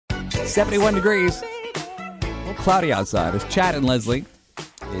71 degrees. A little cloudy outside. It's Chad and Leslie.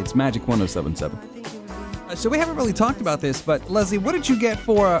 It's Magic 107.7. So we haven't really talked about this, but Leslie, what did you get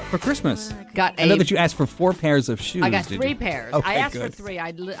for Christmas? I know that you asked for 4 pairs of shoes. I got 3 pairs. Okay, I asked good. for 3.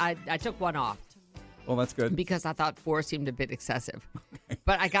 I took one off. Well, that's good. Because I thought 4 seemed a bit excessive.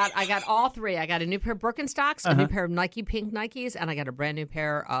 But I got all 3. I got a new pair of Birkenstocks, a new pair of Nike pink Nikes, and I got a brand new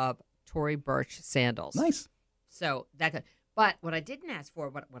pair of Tory Burch sandals. Nice. So that good. But what I didn't ask for,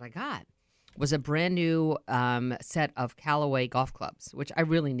 what I got, was a brand new set of Callaway golf clubs, which I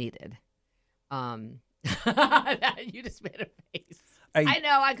really needed. You just made a face. I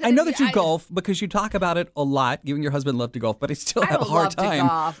know. I know that you golf because you talk about it a lot. You and your husband love to golf, but I still have a hard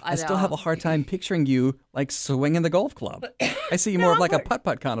time. I still have a hard time picturing you like swinging the golf club. I see you more of like a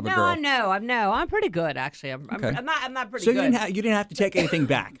putt-putt kind of a girl. I'm pretty good actually. I'm not pretty good. So you didn't have to take anything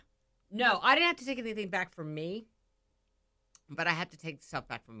back. No, I didn't have to take anything back from me, but I had to take stuff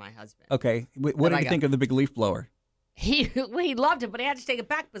back from my husband. Okay. What did you think of the big leaf blower? He loved it, but he had to take it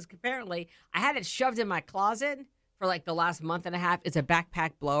back because apparently I had it shoved in my closet for like the last month and a half. It's a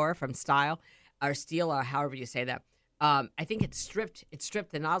backpack blower from Steel or however you say that. I think it stripped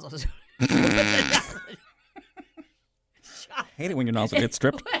the nozzles. I hate it when your nozzle gets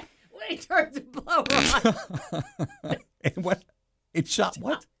stripped. When he turns the blower on. And what? It shot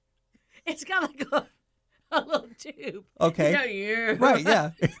what? It's got like a little tube. Okay. Right, yeah.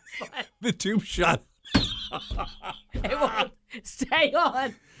 The tube shot. It won't stay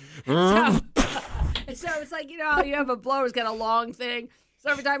on. So it's like, you have a blower, it's got a long thing. So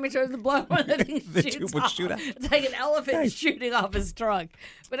every time he turns the blower on, the thing shoots tube would off. shoot out. It's like an elephant shooting off his trunk.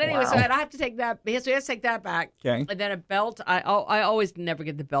 But anyway, so I have to take that. So he has to take that back. Okay. And then a belt. I always never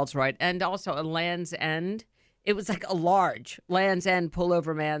get the belts right. And also a Land's End. It was like a large Land's End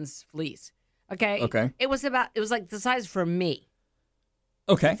pullover man's fleece. Okay. It was like the size for me.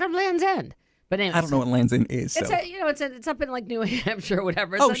 Okay. From Land's End. But anyway, I don't know what Land's End is. So. It's up in like New Hampshire or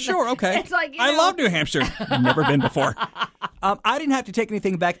whatever. Oh, sure, okay. It's like I love New Hampshire. Never been before. I didn't have to take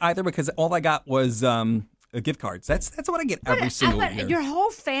anything back either because all I got was gift cards. That's what I get every single year. Your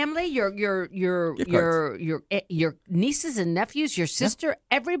whole family, your nieces and nephews, your sister,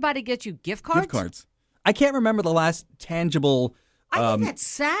 everybody gets you gift cards. Gift cards. I can't remember the last tangible. I think that's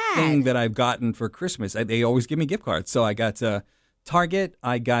sad. Thing that I've gotten for Christmas. They always give me gift cards. So I got Target.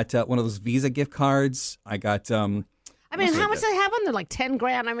 I got one of those Visa gift cards. I got. How much do they have on there? Like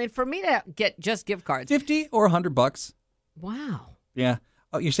 $10,000. I mean, for me to get just gift cards, $50 or $100. Wow. Yeah.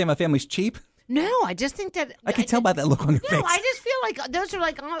 Oh, you're saying my family's cheap? No, I just think that I can tell by that look on your face. No, I just feel like those are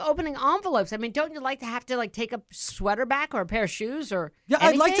like opening envelopes. I mean, don't you like to have to like take a sweater back or a pair of shoes or? Yeah,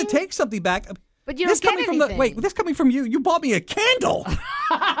 anything? I'd like to take something back. But you don't get anything. This coming from you. You bought me a candle.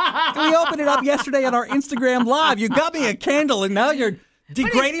 We opened it up yesterday on our Instagram Live. You got me a candle, and now you're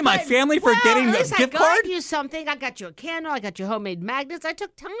degrading my family for getting a gift card? I got you something. I got you a candle. I got you homemade magnets. I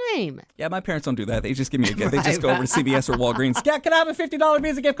took time. Yeah, my parents don't do that. They just give me a gift. They just go over to CVS or Walgreens. Yeah, can I have a $50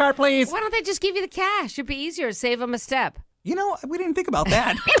 Visa gift card, please? Why don't they just give you the cash? It'd be easier to save them a step. We didn't think about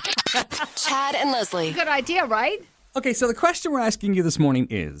that. Chad and Leslie. Good idea, right? Okay, so the question we're asking you this morning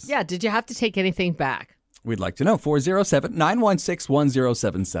is... Yeah, did you have to take anything back? We'd like to know.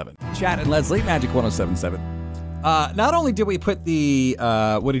 407-916-1077. Chad and Leslie, Magic 107.7. Not only did we put the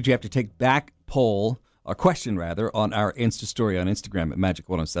what did you have to take back poll, or question rather, on our Insta story on Instagram at Magic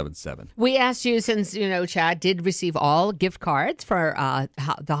 107.7. We asked you since, Chad did receive all gift cards for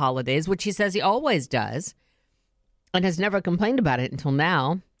the holidays, which he says he always does, and has never complained about it until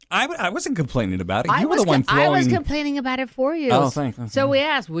now. I wasn't complaining about it. You were the one throwing... I was complaining about it for you. Oh, thanks. So we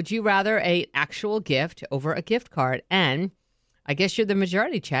asked, would you rather an actual gift over a gift card? And I guess you're the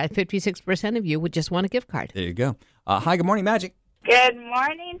majority, Chad. 56% of you would just want a gift card. There you go. Hi, good morning, Magic. Good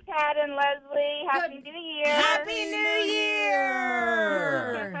morning, Chad and Leslie. Happy New Year. Happy New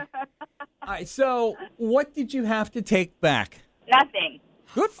Year. All right, so what did you have to take back? Nothing.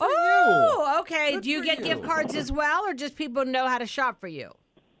 Good for you. Oh, okay. Good Do you for get you. gift cards as well, or just people know how to shop for you?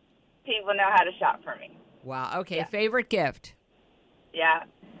 People know how to shop for me. Wow. Okay. Yeah. Favorite gift? Yeah.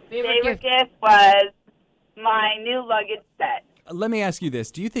 Favorite gift was my new luggage set. Let me ask you this.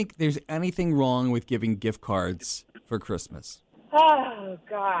 Do you think there's anything wrong with giving gift cards for Christmas? Oh,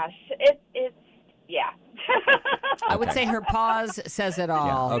 gosh. It's yeah. I would say her pause says it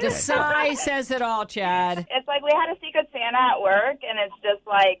all. Yeah, okay. The sigh says it all, Chad. It's like we had a Secret Santa at work, and it's just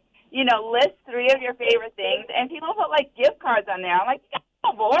like, list 3 of your favorite things, and people put, like, gift cards on there. I'm like, that's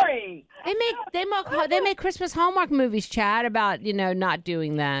so boring. It make Christmas Hallmark movies, Chad, about not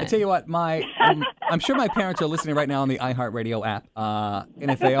doing that. I tell you what, I'm sure my parents are listening right now on the iHeartRadio app,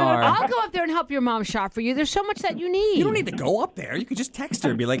 and if they are, I'll go up there and help your mom shop for you. There's so much that you need. You don't need to go up there. You could just text her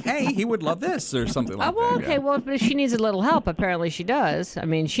and be like, "Hey, he would love this" or something like that. Okay. Yeah. Well, but if she needs a little help, apparently she does. I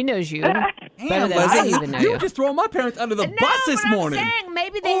mean, she knows you better than Leslie, I even know you. Just throwing my parents under the bus this morning. I'm saying,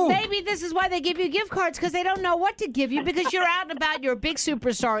 maybe this is why they give you gift cards, because they don't know what to give you because you're out and about. You're a big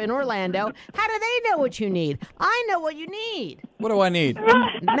superstar in Orlando. How do they know what you need? I know what you need. What do I need?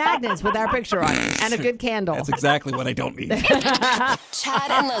 Magnets with our picture on it and a good candle. That's exactly what I don't need.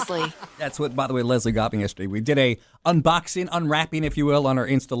 Chad and Leslie. That's what, by the way, Leslie got me yesterday. We did a unboxing, unwrapping, if you will, on our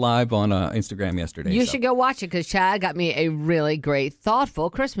Insta Live on Instagram yesterday. You should go watch it because Chad got me a really great, thoughtful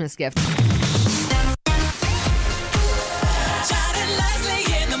Christmas gift.